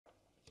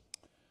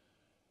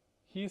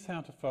Here's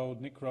how to fold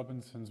Nick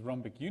Robinson's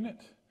rhombic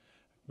unit,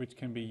 which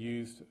can be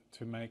used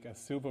to make a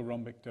silver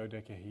rhombic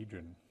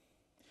dodecahedron.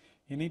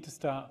 You need to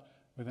start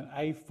with an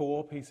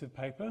A4 piece of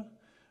paper,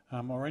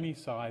 or any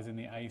size in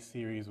the A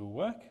series will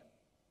work.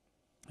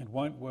 It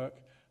won't work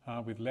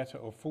with letter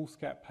or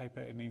foolscap paper,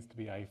 it needs to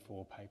be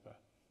A4 paper.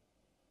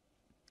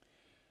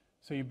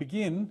 So you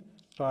begin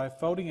by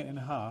folding it in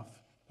half,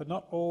 but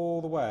not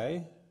all the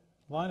way.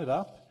 Line it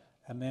up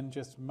and then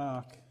just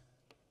mark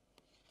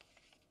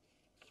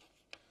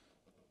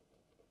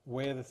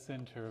where the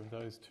centre of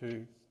those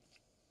two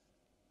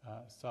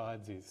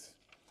sides is.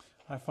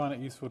 I find it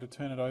useful to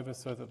turn it over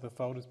so that the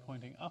fold is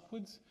pointing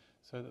upwards,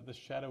 so that the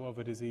shadow of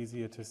it is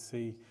easier to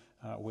see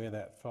where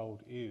that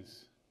fold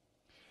is.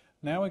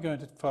 Now we're going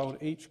to fold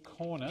each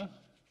corner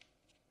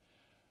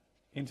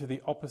into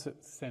the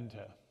opposite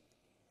centre.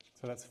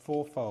 So that's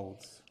 4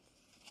 folds.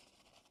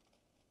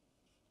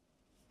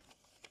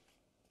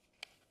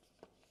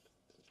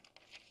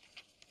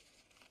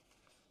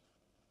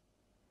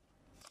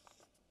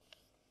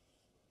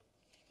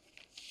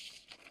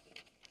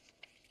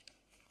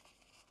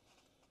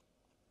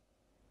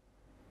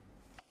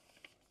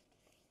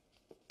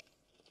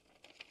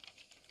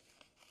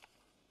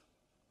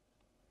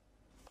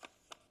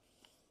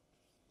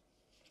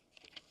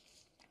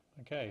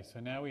 Okay, so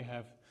now we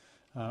have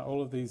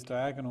all of these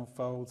diagonal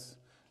folds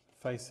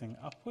facing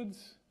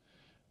upwards.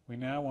 We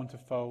now want to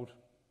fold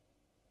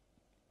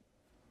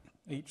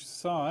each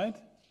side,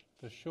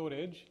 the short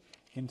edge,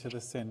 into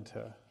the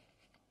centre,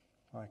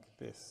 like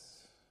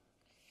this.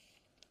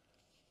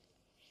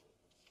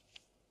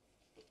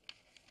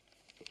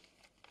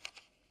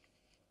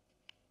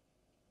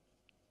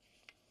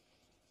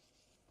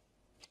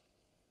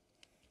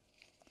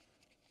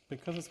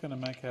 Because it's going to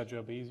make our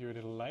job easier a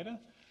little later,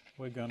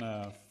 we're going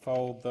to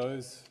fold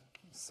those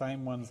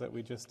same ones that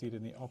we just did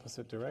in the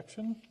opposite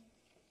direction.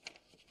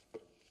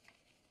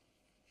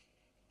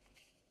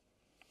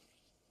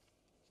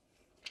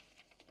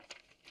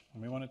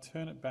 And we want to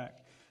turn it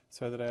back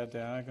so that our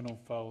diagonal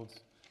folds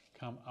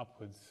come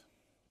upwards.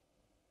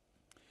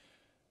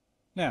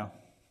 Now,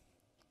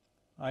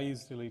 I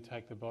usually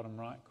take the bottom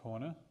right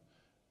corner.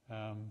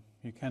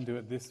 You can do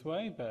it this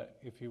way, but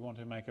if you want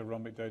to make a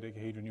rhombic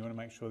dodecahedron, you want to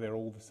make sure they're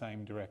all the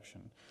same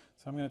direction.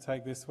 So I'm going to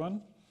take this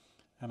one,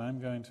 and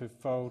I'm going to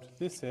fold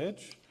this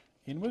edge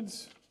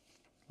inwards,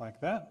 like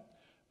that,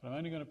 but I'm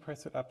only going to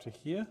press it up to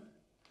here,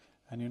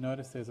 and you'll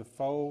notice there's a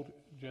fold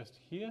just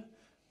here.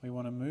 We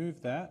want to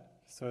move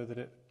that so that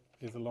it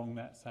is along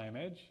that same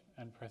edge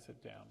and press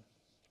it down.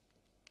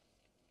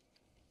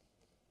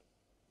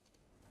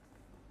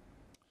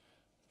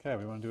 Okay,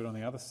 we want to do it on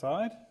the other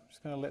side. I'm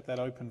just going to let that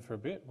open for a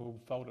bit. We'll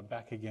fold it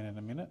back again in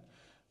a minute.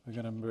 We're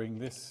going to bring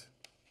this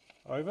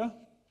over,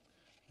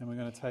 and we're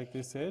going to take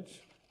this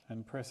edge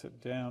and press it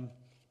down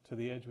to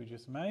the edge we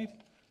just made,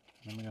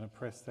 and then we're going to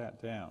press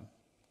that down.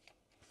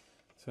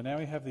 So now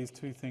we have these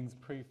two things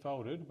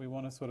pre-folded. We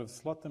want to sort of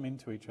slot them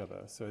into each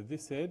other. So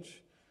this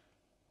edge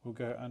will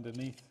go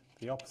underneath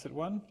the opposite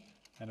one,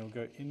 and it will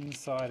go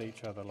inside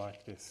each other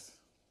like this.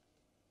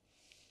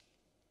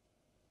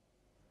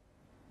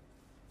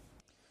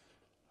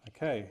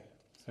 Okay,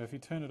 so if you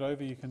turn it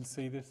over, you can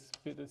see this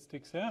bit that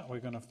sticks out. We're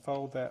going to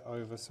fold that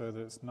over so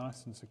that it's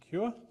nice and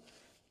secure,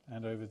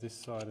 and over this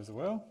side as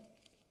well.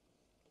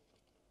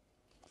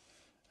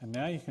 And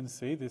now you can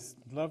see this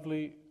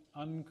lovely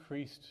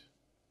uncreased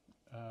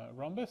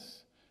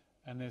rhombus,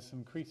 and there's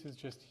some creases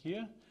just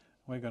here.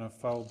 We're going to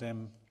fold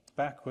them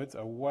backwards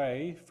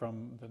away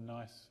from the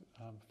nice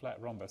flat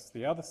rhombus.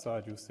 The other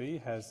side, you'll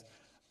see, has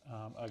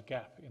a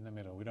gap in the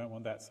middle. We don't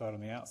want that side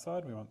on the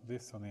outside, we want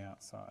this on the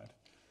outside.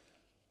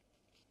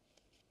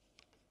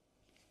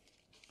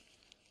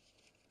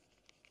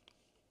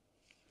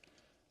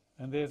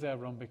 And there's our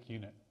rhombic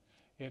unit.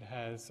 It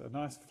has a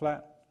nice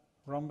flat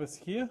rhombus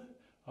here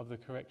of the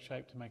correct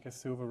shape to make a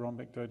silver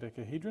rhombic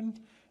dodecahedron.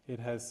 It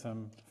has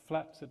some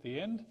flaps at the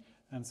end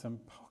and some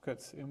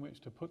pockets in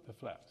which to put the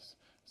flaps.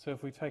 So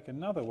if we take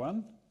another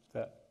one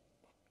that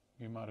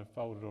you might have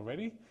folded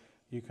already,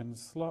 you can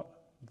slot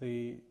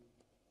the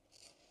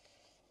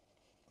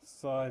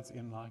sides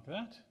in like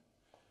that,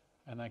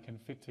 and they can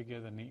fit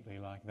together neatly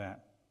like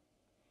that.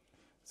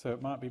 So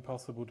it might be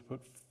possible to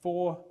put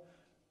 4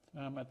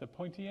 at the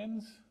pointy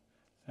ends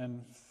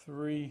and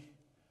 3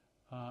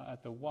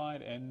 at the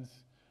wide ends,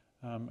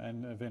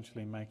 and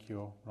eventually make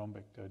your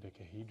rhombic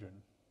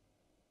dodecahedron.